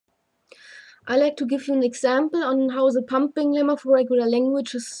I like to give you an example on how the pumping lemma for regular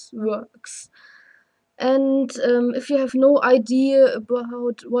languages works. And if you have no idea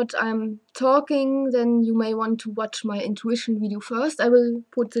about what I'm talking, then you may want to watch my intuition video first. I will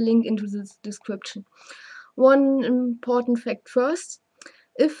put the link into the description. One important fact first: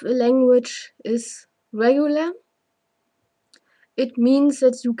 if a language is regular, it means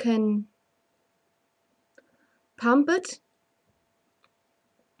that you can pump it.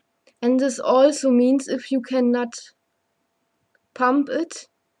 And this also means if you cannot pump it,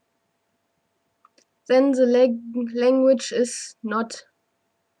 then the language is not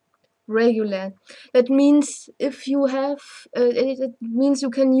regular. That means if you have, it means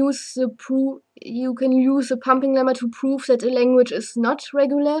you can use the pumping lemma to prove that a language is not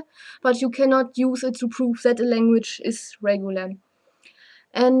regular, but you cannot use it to prove that a language is regular.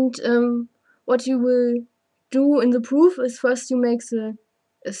 And what you will do in the proof is first you make the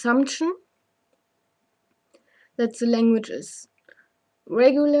assumption that the language is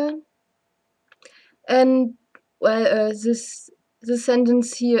regular, and well, this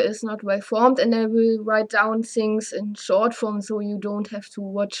sentence here is not well formed, and I will write down things in short form so you don't have to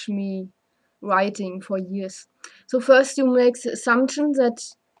watch me writing for years. So first you make the assumption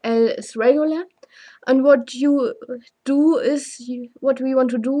that L is regular, and what you do is, what we want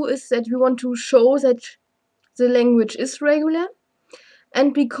to do is that we want to show that the language is regular.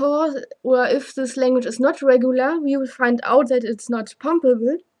 And because, or if this language is not regular, we will find out that it's not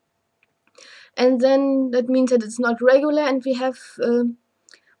pumpable. And then that means that it's not regular, and we have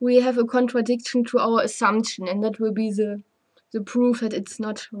a contradiction to our assumption, and that will be the proof that it's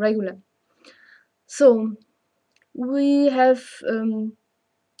not regular. So we have,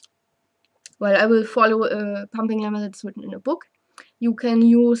 well, I will follow a pumping lemma that's written in a book. You can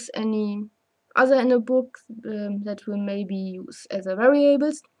use any other in a book that will maybe use as a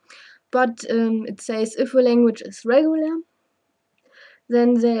variables, but it says if a language is regular,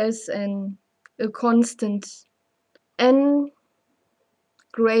 then there is a constant n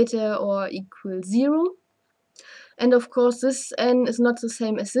greater or equal 0. And of course this n is not the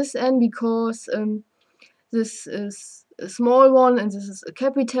same as this n, because this is a small one and this is a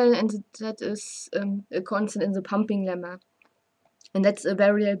capital, and that is a constant in the pumping lemma, and that's a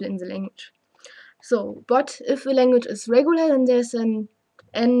variable in the language. So, but if a language is regular, then there's an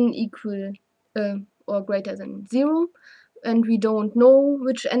n equal or greater than 0, and we don't know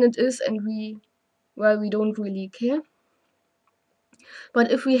which n it is, and we don't really care. But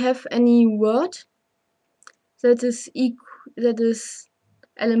if we have any word that is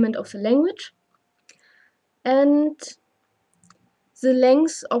element of the language, and the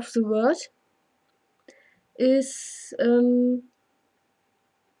length of the word is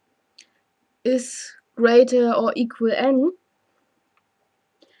greater or equal n,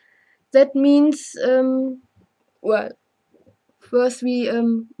 that means well, first we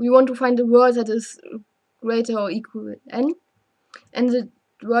want to find a word that is greater or equal n, and the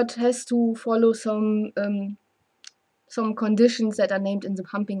word has to follow some conditions that are named in the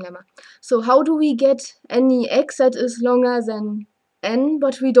pumping lemma. So how do we get any x that is longer than n,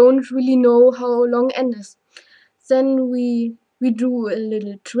 but we don't really know how long n is? Then we do a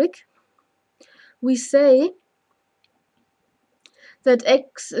little trick. We say that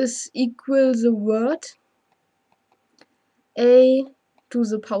x is equal the word a to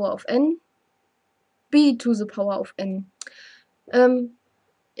the power of n, b to the power of n.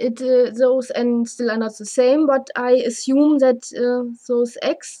 Those n still are not the same, but I assume that those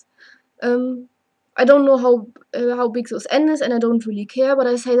x, I don't know how big those n is, and I don't really care, but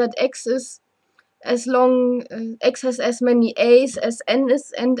I say that x is as long, x has as many a's as n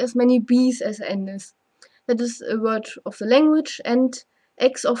is, and as many b's as n is. That is a word of the language, and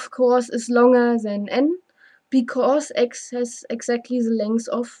x of course is longer than n, because x has exactly the length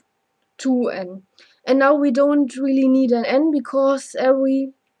of 2n. And now we don't really need an n, because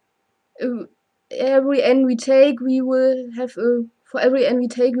every n we take, we will have a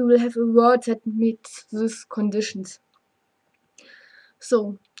word that meets these conditions.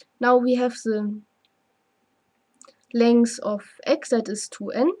 So now we have the length of x, that is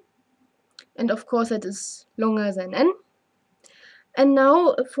 2n, and of course that is longer than n. And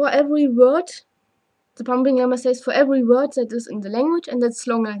now for every word, the pumping lemma says for every word that is in the language and that's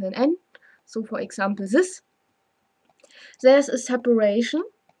longer than n, so for example this, there's a separation,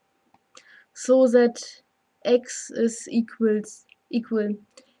 so that x is equal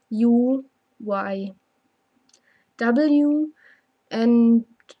u, y, w, and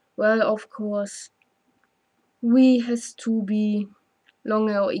well, of course v has to be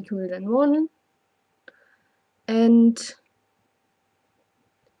longer or equal than 1, and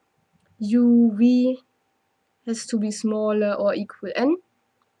uv has to be smaller or equal n.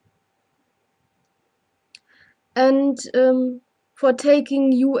 And for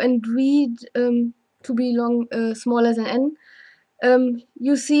taking u and v to be smaller than n,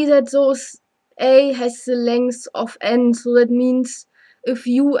 you see that those a has the length of n, so that means if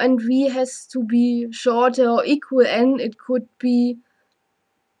u and v has to be shorter or equal n, it could be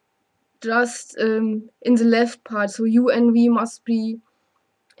just in the left part, so u and v must be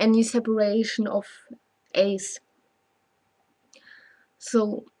any separation of a's.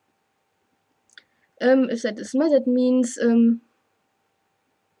 So if that is met, that means the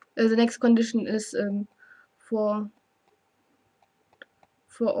next condition is for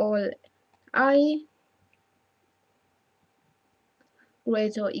all I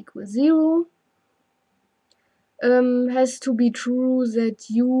greater or equal 0, has to be true that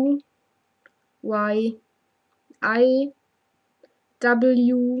u, y, I,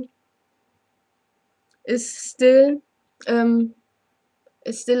 w is still an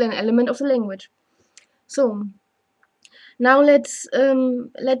element of the language. So now let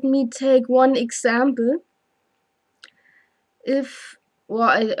me take one example. If,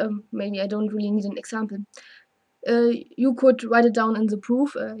 well, maybe I don't really need an example. You could write it down in the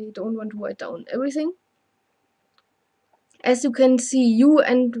proof. I don't want to write down everything. As you can see, u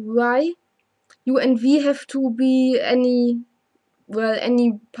and v have to be any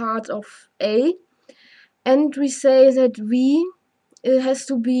part of a, and we say that v has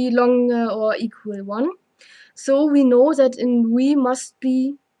to be longer or equal 1. So we know that in v must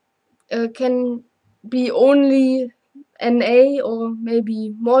be can be only NA, or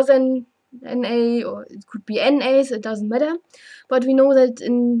maybe more than NA, or it could be NAs, it doesn't matter. But we know that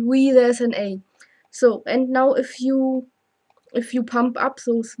in V there's an A. So, and now if you pump up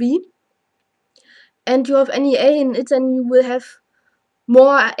those V and you have any A in it, then you will have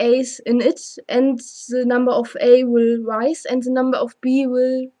more A's in it, and the number of A will rise and the number of B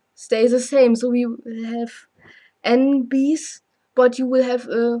will stay the same. So we will have N B's, but you will have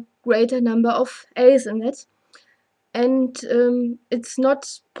a greater number of A's in it. And it's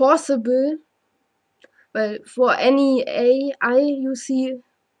not possible, well, for any AI you see,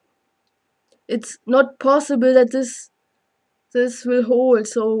 it's not possible that this will hold.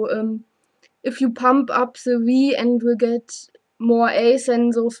 So if you pump up the V and will get more A's, then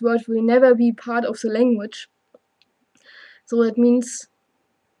those words will never be part of the language. So that means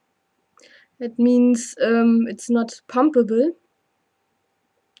it's not pumpable.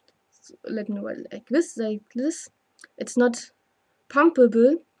 So let me write it like this. It's not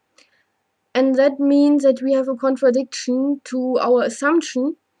pumpable. And that means that we have a contradiction to our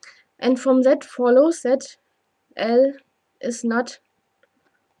assumption, and from that follows that L is not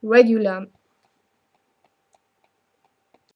regular.